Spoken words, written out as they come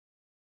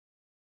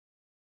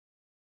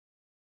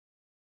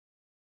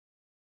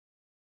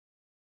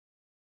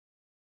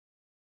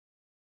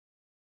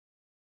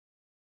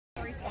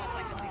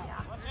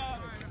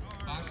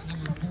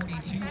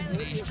2 in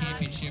today's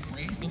championship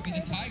race. They'll be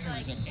the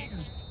Tigers of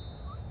Hagerstown.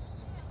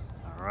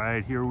 All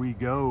right, here we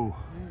go.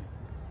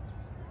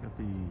 Got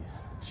the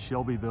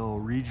Shelbyville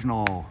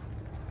Regional,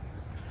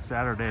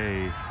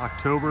 Saturday,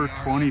 October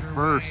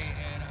 21st,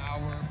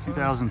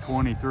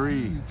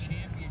 2023.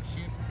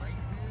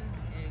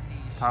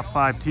 Top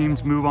 5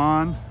 teams move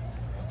on.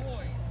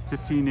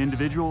 15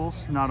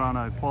 individuals not on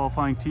a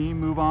qualifying team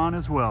move on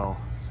as well.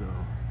 So,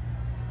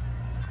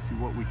 see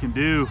what we can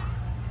do.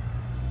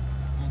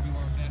 We'll do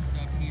our best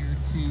up here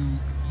to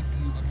keep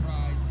you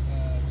apprised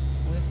of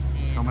splits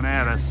and coming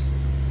at us.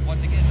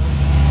 Once again,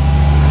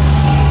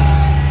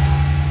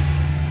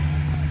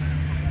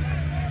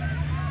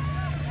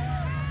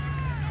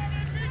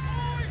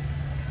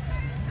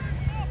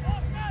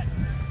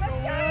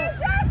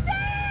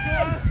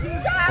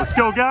 let's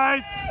go,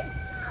 guys.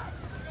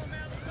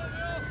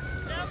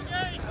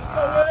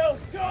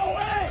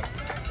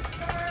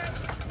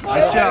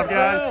 Nice job,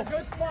 guys.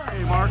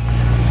 Hey, Mark.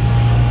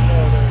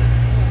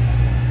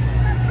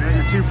 Got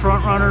your 2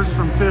 front runners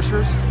from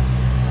Fishers.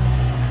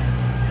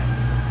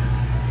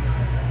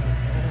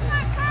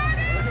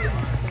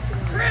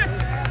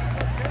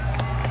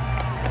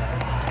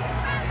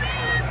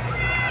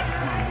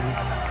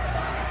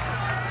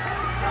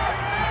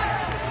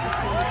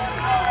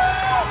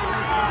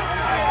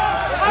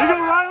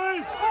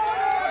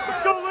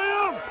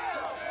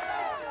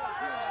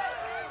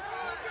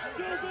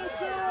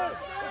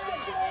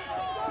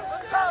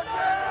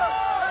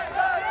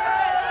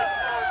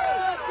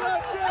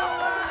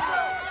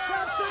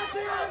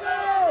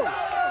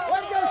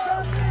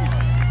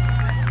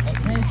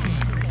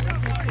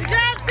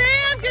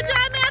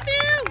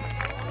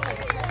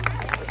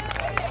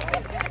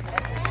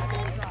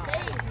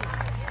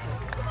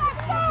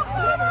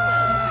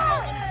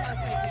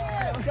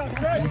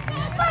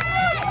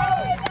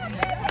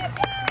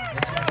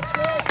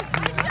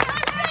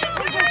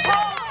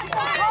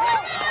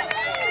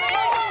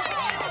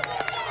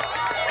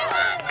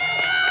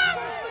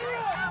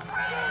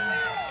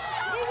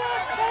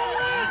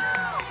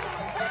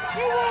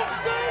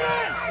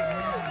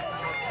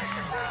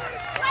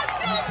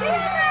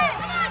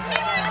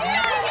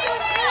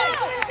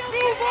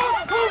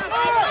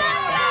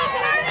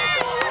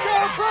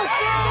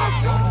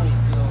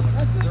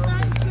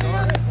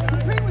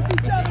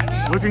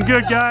 Looking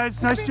good,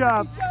 guys. Nice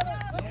job.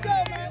 Let's go,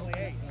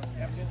 man.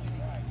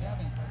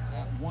 7th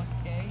at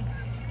 1K.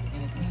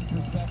 In a team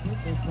perspective,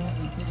 they're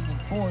currently sitting in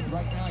 4th.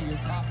 Right now, your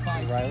top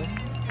 5. Riley?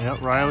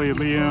 Yep, Riley,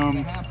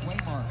 Liam.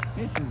 Oh,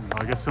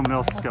 I guess someone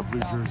else has got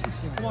blue jerseys.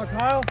 Come on,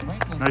 Kyle.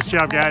 Nice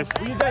job, guys.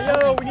 We need that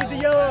yellow. We need the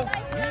yellow.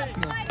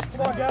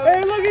 Come on, guys.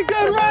 Hey, looking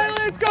good, Riley.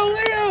 Let's go,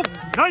 Liam.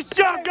 Nice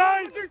job,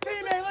 guys. Your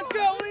teammate. Let's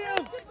go,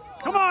 Liam.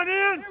 Come on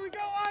in. Here we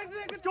go,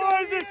 Isaac. Let's go,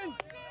 Isaac. Let's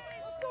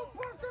go,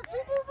 Parker.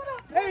 Keep moving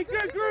up. Hey,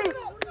 good group.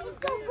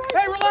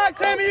 Hey, relax,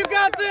 Hammy. You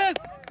got this.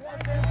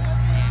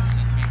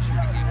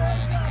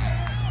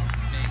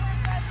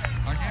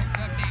 Our next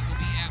update will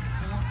be at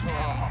 4K.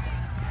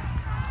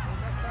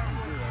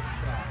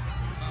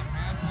 About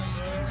halfway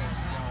into the race.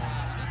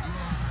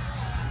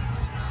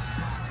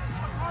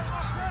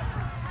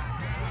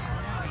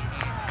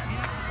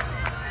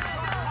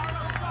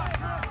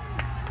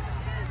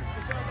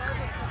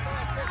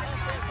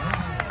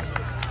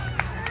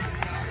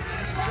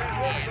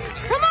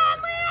 Come on,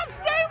 Liam!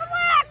 Stay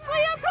relaxed,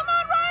 Liam! Come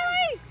on,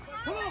 Riley!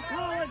 Come on,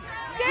 Colin.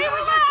 Stay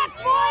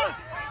relaxed, boys!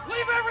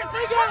 Leave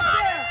everything Come out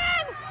on, there.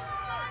 Aaron!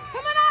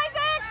 Come on,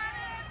 Isaac!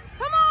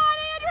 Come on,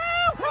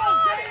 Andrew! Come on!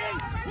 Caden.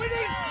 We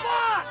need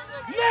spots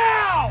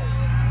now.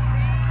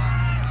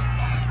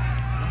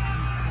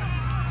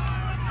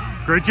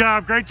 Great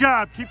job, great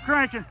job. Keep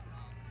cranking.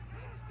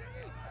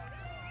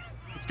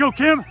 Let's go,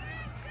 Kim.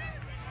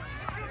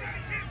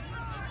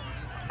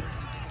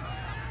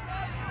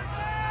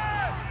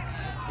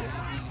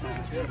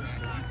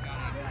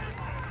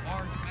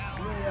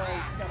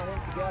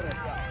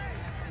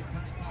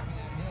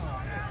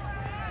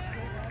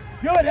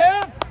 Good,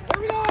 Ham.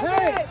 Here we go.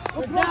 Hey,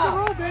 let's rock and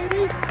roll,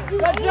 baby.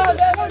 Good job,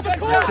 Evan. Good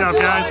job,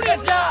 guys.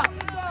 Good job.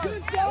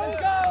 Good job.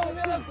 Let's go.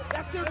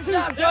 Good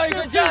job, Joey.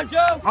 Good job,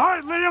 Joe. All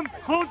right, Liam,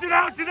 close it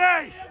out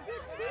today.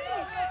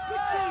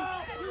 16.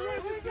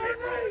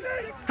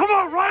 Come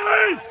on,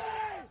 Riley.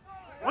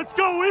 Let's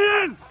go,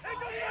 Ian.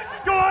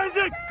 Let's go,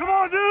 Isaac. Come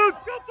on, dudes.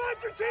 Go find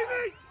your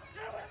teammate.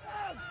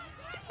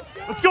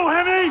 Let's go,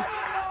 Hemi.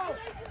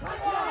 Good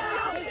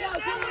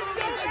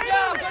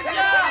job. Good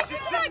job. She's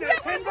sitting there.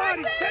 10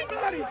 bodies. 10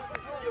 bodies.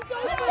 Go,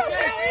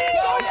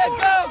 yes,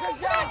 go. Good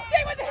job.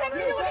 Stay with the Henry.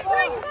 You're looking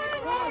great.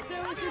 Come on.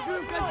 Stay with your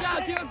group. Good job.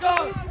 Keep it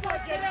going. Come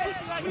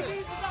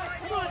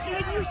on,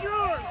 Jake, use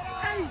yours.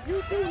 Hey, you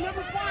too,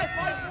 number 5,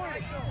 5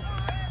 points.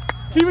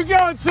 Keep it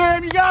going,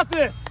 Sam. You got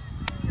this.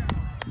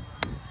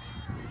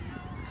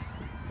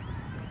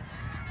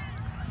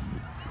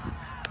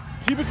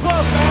 Keep it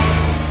close,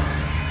 man.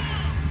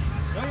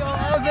 There you go,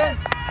 Evan.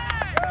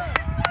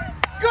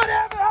 Good,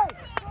 Evan.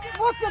 Hey,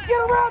 let's get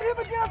around him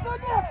and get up to the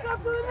next.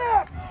 Up to the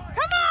next.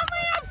 Come on,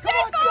 Liam. Stay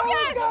Come on, Joey.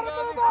 focused. Got to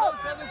move out.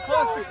 Stay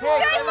focused,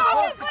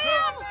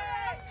 Liam.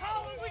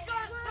 Colin, we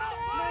got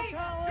somebody.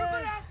 You're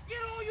going to have to get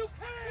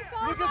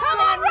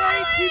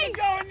Nate. Keep it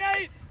going,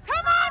 Nate.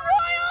 Come on,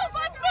 Royals.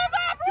 Let's move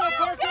up,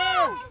 Royals.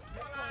 Go.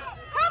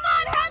 Come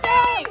on,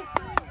 Henry.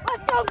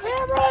 Let's go,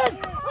 Cameron.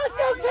 Let's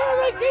go,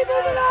 Cameron. Keep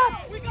moving up.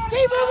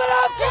 Keep moving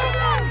up,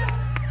 Cameron.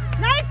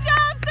 Nice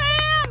job,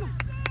 Sam.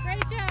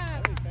 Great job.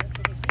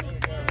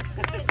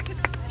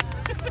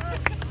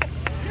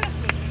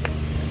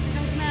 Here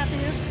comes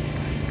Matthew.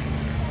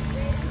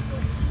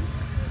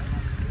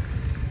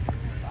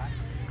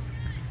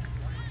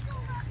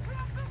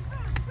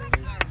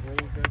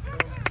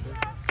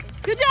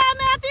 Good job,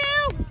 Matthew!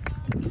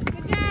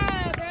 Good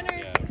job,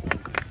 runner.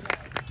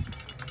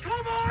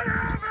 Come on,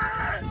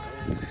 Evan!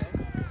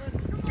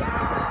 Go!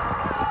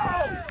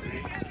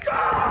 Go!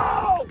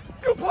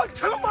 You put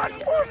too much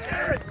work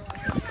in!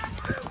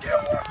 You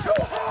work too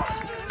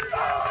hard!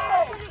 Go!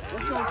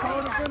 Let's go,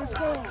 Cole, to finish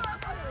strong.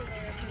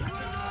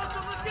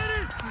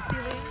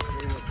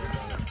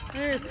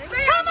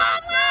 Come on,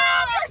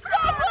 Will! You're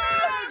so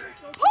close!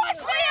 Push,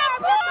 Liam!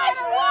 Push!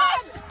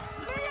 One!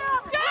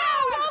 Go!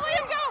 Go,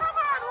 Liam, go!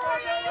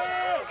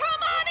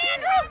 Come on,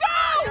 Andrew, go!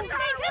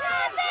 Come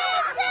on,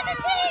 Ben!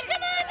 17!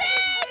 Come on,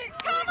 Ben!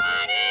 Come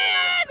on,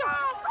 in!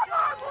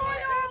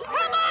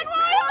 Come on,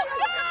 Royals,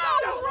 go!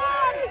 Come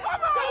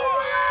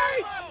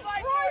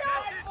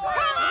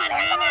on,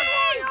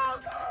 Henry!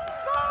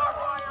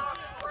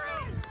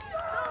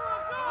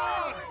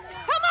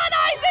 Come on,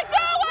 Isaac,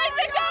 go!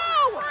 Isaac, go!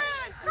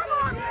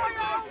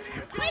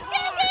 Let's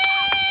go,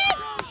 Gabe!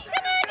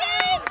 Come on,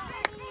 Gabe!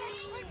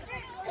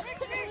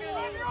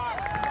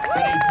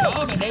 But a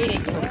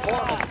dominating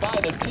performance by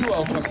the duo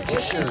from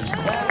Fishers.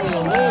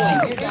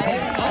 Quagliaroli, we got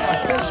it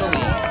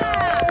unofficially.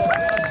 The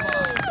finish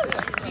line,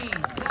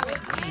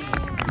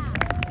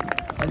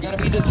 15-17. Are going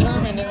to be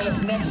determined in this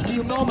next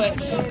few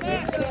moments.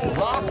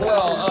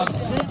 Rockwell of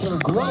Center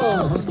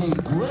Grove with a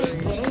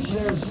great finish.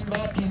 There's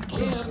Matthew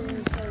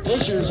Kim.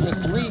 Fishers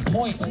with 3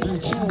 points through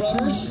 2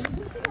 runners.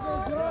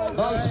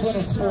 Nice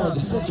finish for the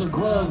Center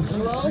Grove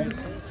duo.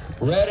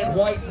 Red and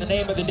white in the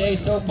name of the day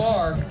so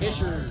far.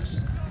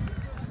 Fishers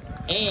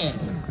and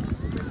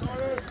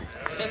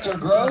Center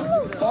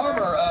Grove.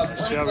 Farmer of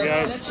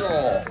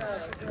Greenfield-Central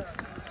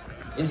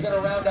is going to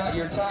round out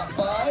your top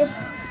 5.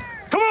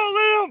 Come on,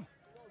 Liam!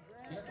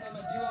 Here come a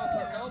duo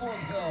from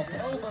Noblesville.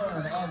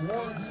 Coburn of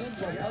Warren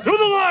Central. To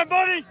the line,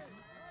 buddy!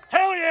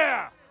 Hell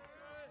yeah!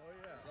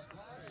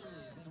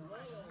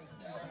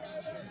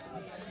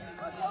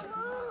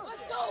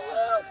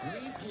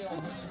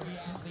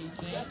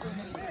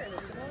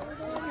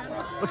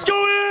 Let's go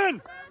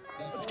in!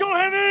 Let's go,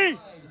 Henry!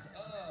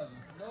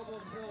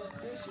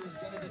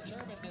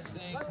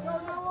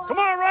 Come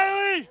on,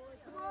 Riley!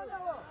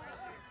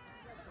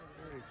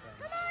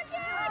 Come on,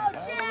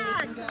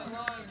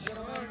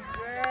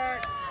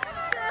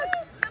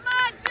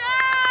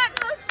 Jack!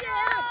 Let's go!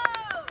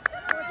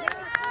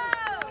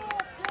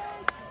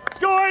 Let's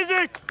go,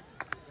 Isaac!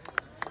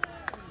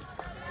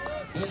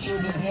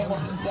 Fishers and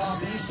Hamilton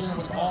Southeastern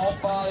with all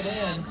 5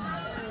 in.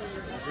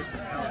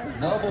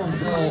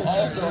 Noblesville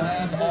also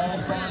has all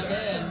 5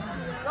 in.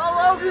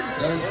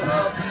 Those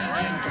Crown Team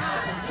and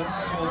conference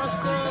rivals have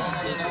been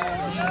battling all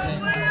season.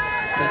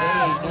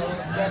 Today, no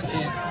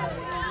exception.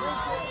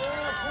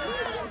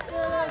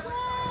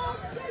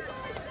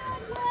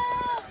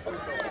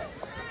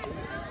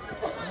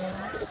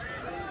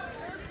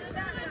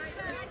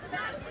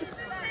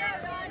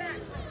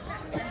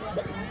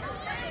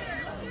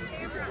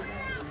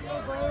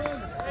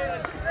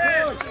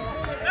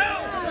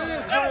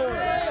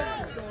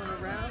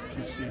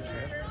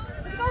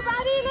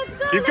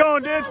 Keep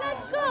going, dude.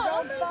 Let's go!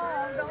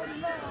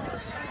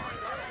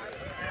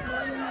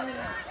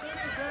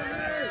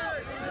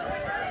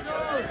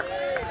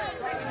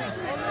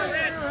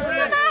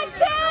 Come on,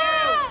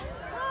 Chad!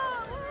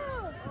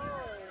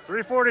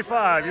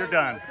 3:45, you're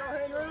done.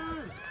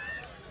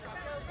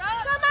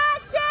 Come on,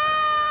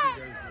 Chad!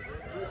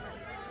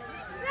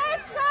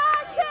 Let's go,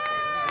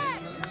 Chad!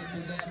 To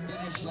that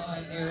finish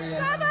line area.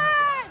 Come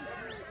on!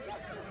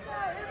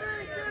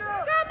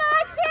 Come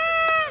on,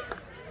 Chad!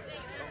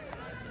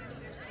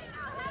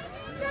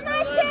 Come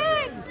on,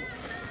 Chad!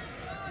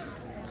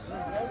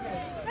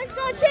 Let's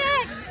go,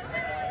 Chad!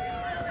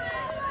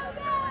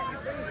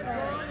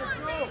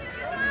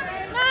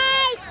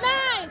 Nice,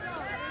 nice!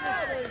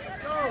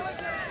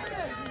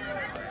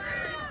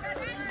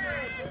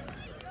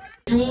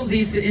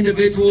 These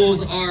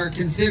individuals are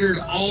considered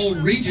all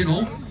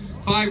regional.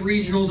 5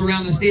 regionals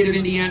around the state of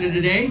Indiana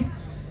today.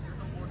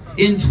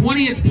 In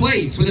 20th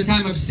place with a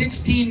time of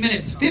 16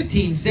 minutes,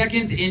 15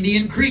 seconds,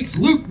 Indian Creek's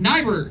Luke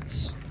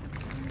Nyberts.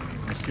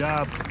 Nice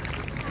job.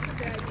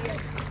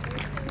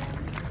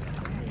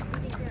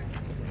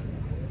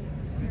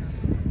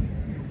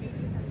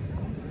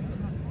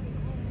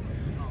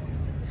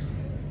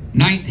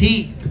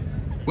 th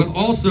with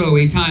also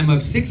a time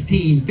of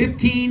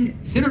 16:15,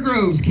 Center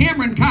Grove's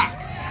Cameron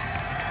Cox.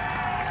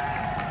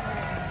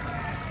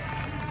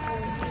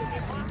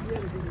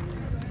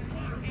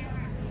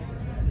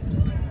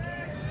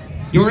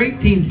 Your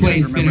 18th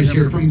place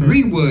finisher from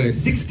Greenwood,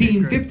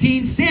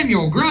 16:15,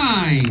 Samuel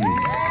Grimes.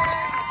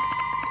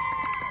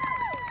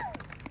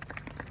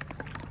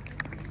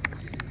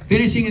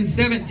 Finishing in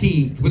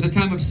 17th with a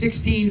time of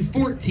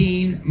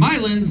 16:14,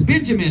 Milan's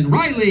Benjamin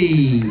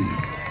Riehle.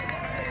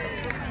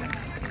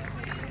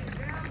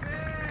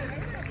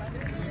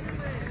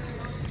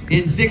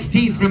 In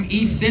 16th from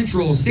East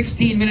Central,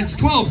 16 minutes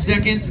 12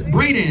 seconds,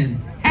 Bradyn,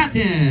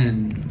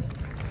 Hatton.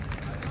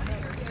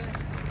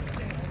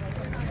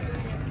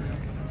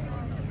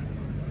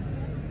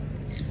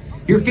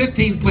 Your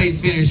 15th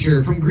place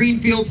finisher from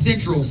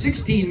Greenfield-Central,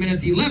 16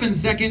 minutes 11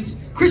 seconds,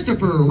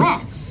 Christopher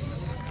Ross.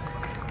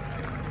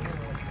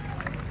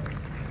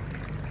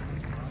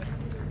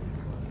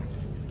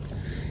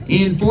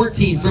 In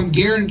 14th from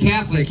Guerin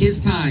Catholic, his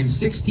time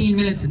 16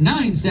 minutes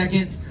 9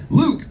 seconds,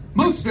 Luke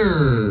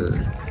Moster.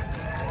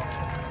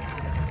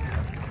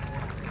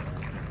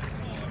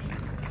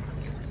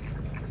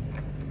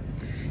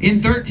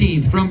 In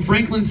 13th from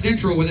Franklin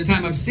Central with a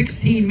time of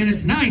 16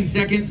 minutes 9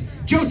 seconds,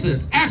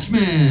 Joseph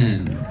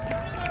Ashman.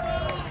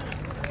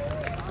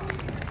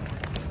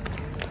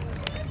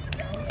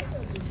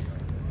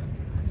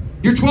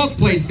 Your 12th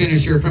place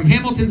finisher from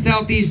Hamilton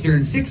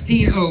Southeastern,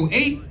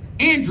 16:08,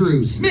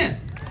 Andrew Smith.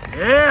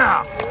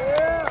 Yeah!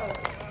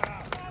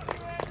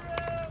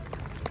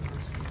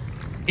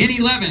 In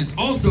 11th,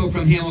 also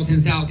from Hamilton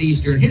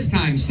Southeastern, his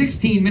time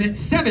 16 minutes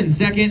 7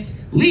 seconds,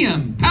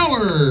 Liam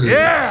Powers.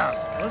 Yeah!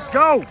 Let's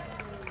go!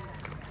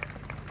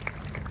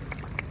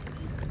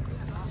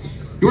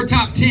 Your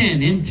top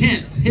 10 in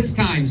 10th, his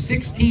time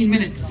 16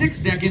 minutes 6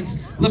 seconds,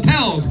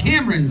 Lapel's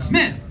Cameron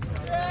Smith.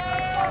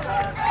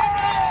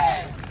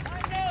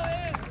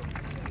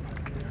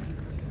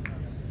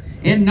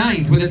 In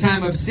 9th with a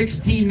time of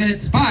 16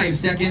 minutes 5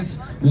 seconds,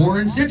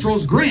 Warren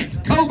Central's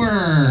Grant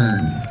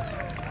Coburn.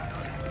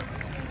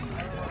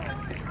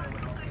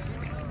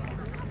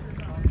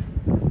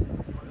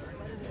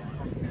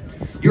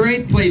 Your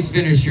 8th place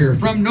finisher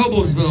from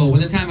Noblesville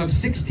with a time of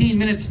 16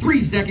 minutes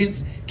 3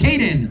 seconds,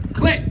 Caden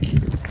Click.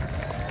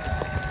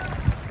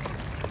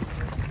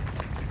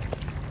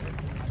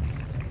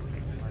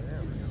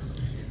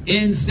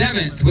 In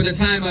 7th with a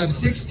time of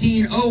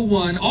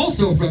 16:01,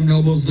 also from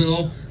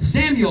Noblesville,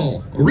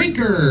 Samuel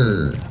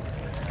Rinker.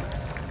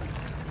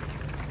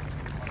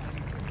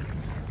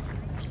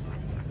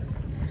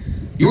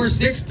 Your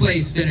 6th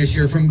place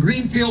finisher from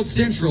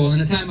Greenfield-Central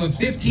in a time of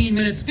 15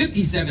 minutes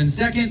 57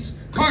 seconds,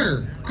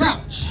 Carter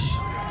Crouch.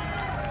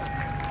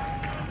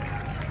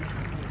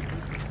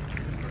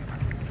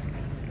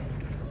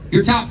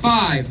 Your top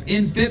 5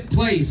 in 5th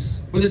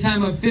place with a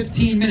time of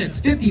 15 minutes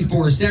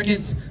 54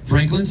 seconds,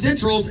 Franklin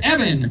Central's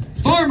Evan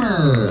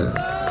Farmer.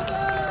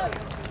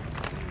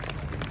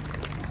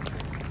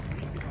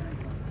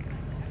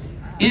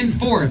 In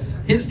 4th,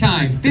 his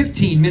time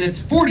 15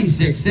 minutes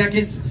 46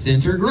 seconds,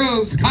 Center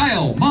Grove's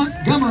Kyle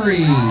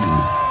Montgomery.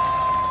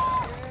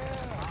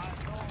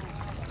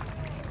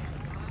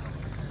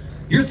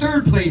 Your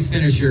 3rd place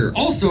finisher,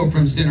 also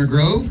from Center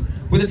Grove,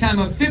 with a time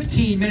of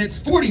 15 minutes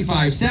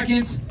 45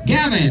 seconds,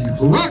 Gavin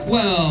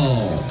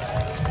Rockwell.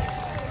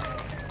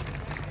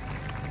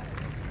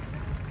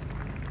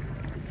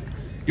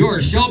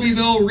 Your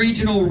Shelbyville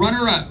Regional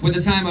runner-up with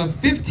a time of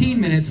 15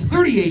 minutes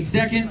 38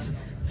 seconds,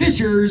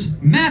 Fisher's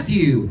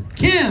Matthew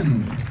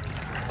Kim.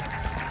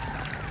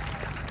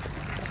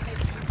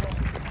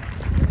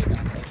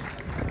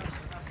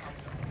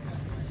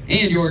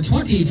 And your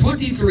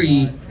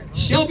 2023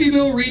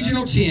 Shelbyville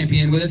Regional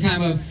Champion with a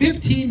time of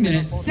 15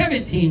 minutes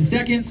 17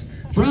 seconds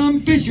from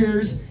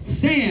Fisher's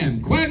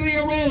Sam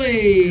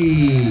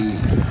Quagliaroli.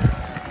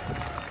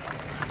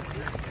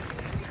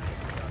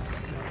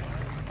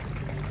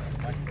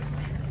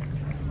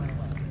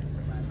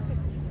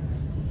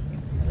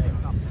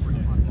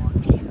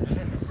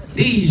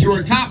 These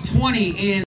your top 20 and